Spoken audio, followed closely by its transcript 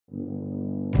Hey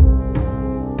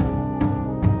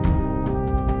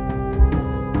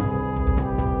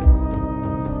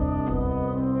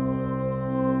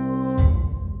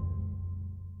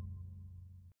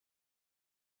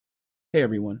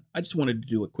everyone, I just wanted to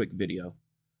do a quick video.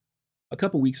 A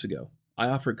couple weeks ago, I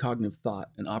offered Cognitive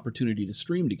Thought an opportunity to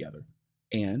stream together,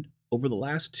 and over the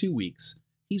last 2 weeks,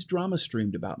 he's drama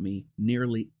streamed about me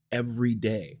nearly every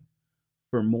day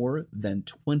for more than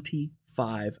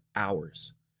 25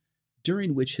 hours,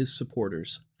 during which his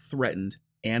supporters threatened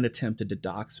and attempted to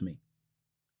dox me.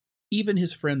 Even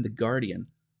his friend The Guardian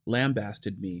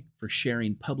lambasted me for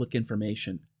sharing public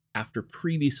information after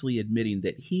previously admitting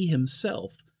that he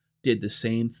himself did the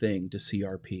same thing to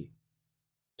CRP.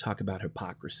 Talk about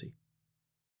hypocrisy.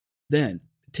 Then,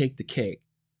 to take the cake,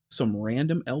 some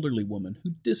random elderly woman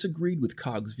who disagreed with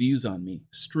Cog's views on me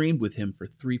streamed with him for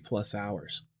 3+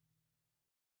 hours.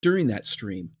 During that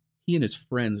stream, he and his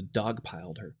friends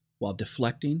dogpiled her while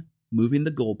deflecting, moving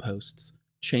the goalposts,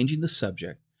 changing the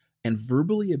subject, and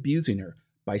verbally abusing her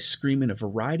by screaming a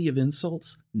variety of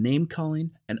insults, name-calling,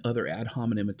 and other ad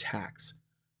hominem attacks.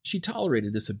 She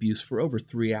tolerated this abuse for over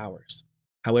 3 hours.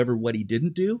 However, what he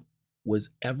didn't do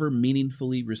was ever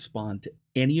meaningfully respond to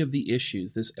any of the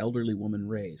issues this elderly woman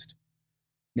raised.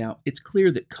 Now, it's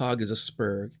clear that Cog is a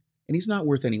spurg, and he's not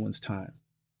worth anyone's time.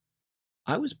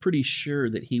 I was pretty sure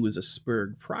that he was a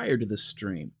spurg prior to this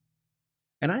stream,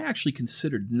 and I actually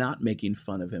considered not making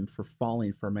fun of him for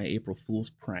falling for my April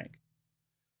Fool's prank.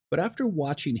 But after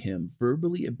watching him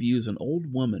verbally abuse an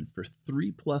old woman for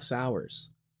 3+ hours,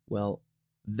 well,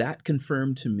 that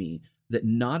confirmed to me that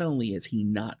not only is he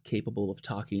not capable of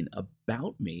talking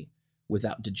about me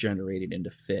without degenerating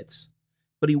into fits,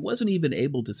 but he wasn't even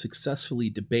able to successfully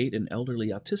debate an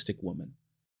elderly autistic woman.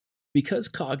 Because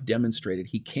Cog demonstrated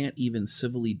he can't even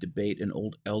civilly debate an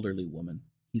old elderly woman,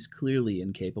 he's clearly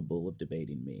incapable of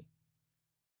debating me.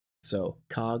 So,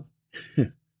 Cog,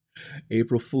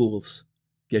 April Fools,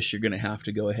 guess you're going to have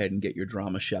to go ahead and get your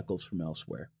drama shekels from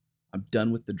elsewhere. I'm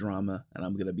done with the drama, and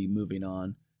I'm going to be moving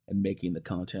on and making the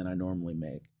content I normally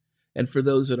make. And for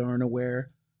those that aren't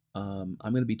aware, I'm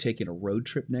going to be taking a road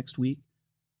trip next week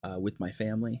with my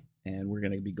family, and we're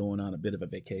going to be going on a bit of a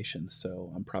vacation,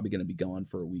 so I'm probably going to be gone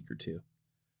for a week or two.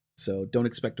 So don't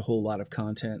expect a whole lot of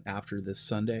content after this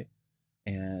Sunday,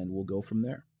 and we'll go from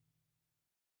there.